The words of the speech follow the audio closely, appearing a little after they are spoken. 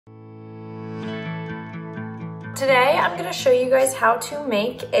Today I'm going to show you guys how to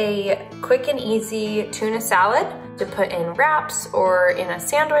make a quick and easy tuna salad to put in wraps or in a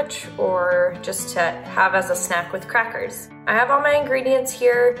sandwich or just to have as a snack with crackers. I have all my ingredients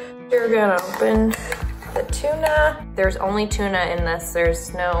here. We're going to open the tuna. There's only tuna in this.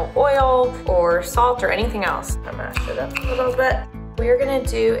 There's no oil or salt or anything else. I'll mash it up a little bit. We're going to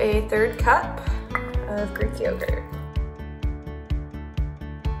do a 1/3 cup of Greek yogurt.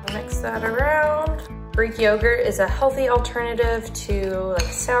 Mix that around. Greek yogurt is a healthy alternative to like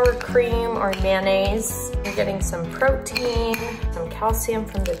sour cream or mayonnaise. You're getting some protein, some calcium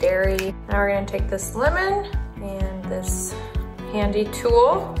from the dairy. Now we're gonna take this lemon and this handy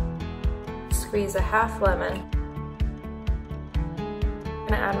tool, squeeze a half lemon. I'm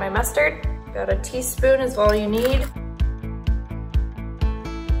gonna add my mustard. About a teaspoon is all you need.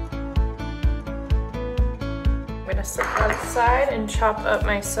 I'm gonna set that aside and chop up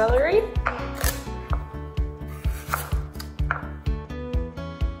my celery.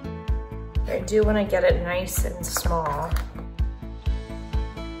 I do want to get it nice and small.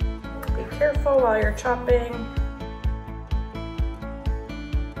 Be careful while you're chopping.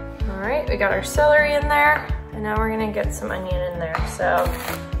 All right, we got our celery in there, and now we're gonna get some onion in there. So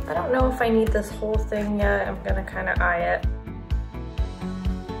I don't know if I need this whole thing yet. I'm gonna kind of eye it.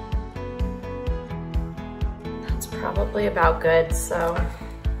 That's probably about good, so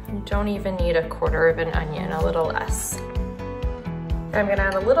you don't even need 1/4 of an onion, a little less. I'm gonna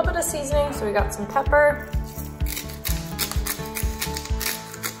add a little bit of seasoning, so we got some pepper,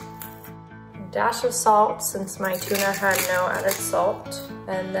 a dash of salt since my tuna had no added salt,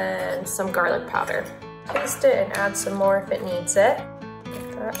 and then some garlic powder. Taste it and add some more if it needs it.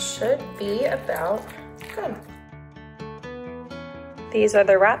 That should be about good. These are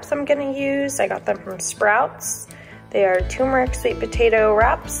the wraps I'm gonna use. I got them from Sprouts. They are turmeric sweet potato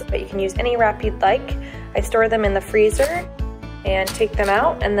wraps, but you can use any wrap you'd like. I store them in the freezer and take them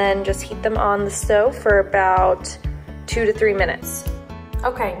out and then just heat them on the stove for about 2 to 3 minutes.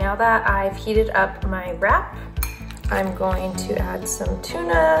 Okay, now that I've heated up my wrap, I'm going to add some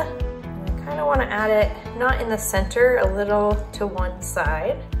tuna. I kind of want to add it not in the center, a little to one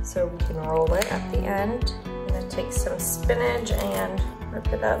side so we can roll it at the end. And then take some spinach and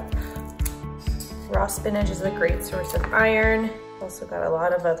rip it up. Raw spinach is a great source of iron. Also got a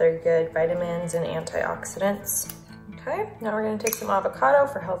lot of other good vitamins and antioxidants. Okay, now we're gonna take some avocado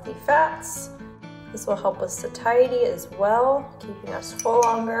for healthy fats. This will help with satiety as well, keeping us full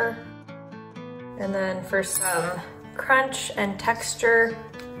longer. And then for some crunch and texture,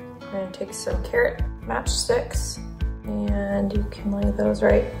 I'm gonna take some carrot matchsticks, and you can lay those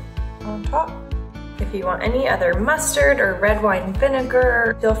right on top. If you want any other mustard or red wine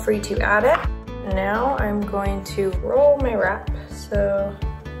vinegar, feel free to add it. Now I'm going to roll my wrap, so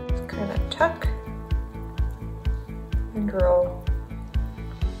just kind of tuck and roll.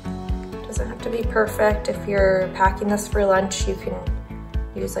 Doesn't have to be perfect. If you're packing this for lunch, you can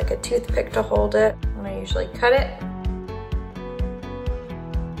use like a toothpick to hold it. And I usually cut it.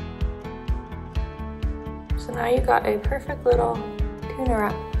 So now you got a perfect little tuna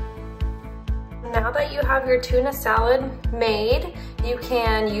wrap. Now that you have your tuna salad made, you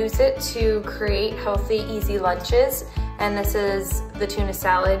can use it to create healthy, easy lunches. And this is the tuna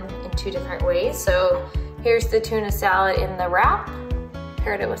salad in 2 different ways. So here's the tuna salad in the wrap.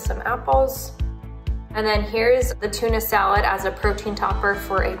 Paired it with some apples. And then here's the tuna salad as a protein topper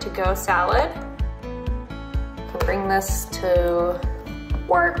for a to-go salad. You can bring this to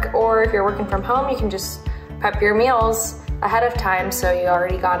work, or if you're working from home, you can just prep your meals ahead of time so you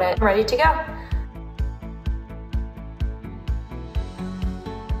already got it ready to go.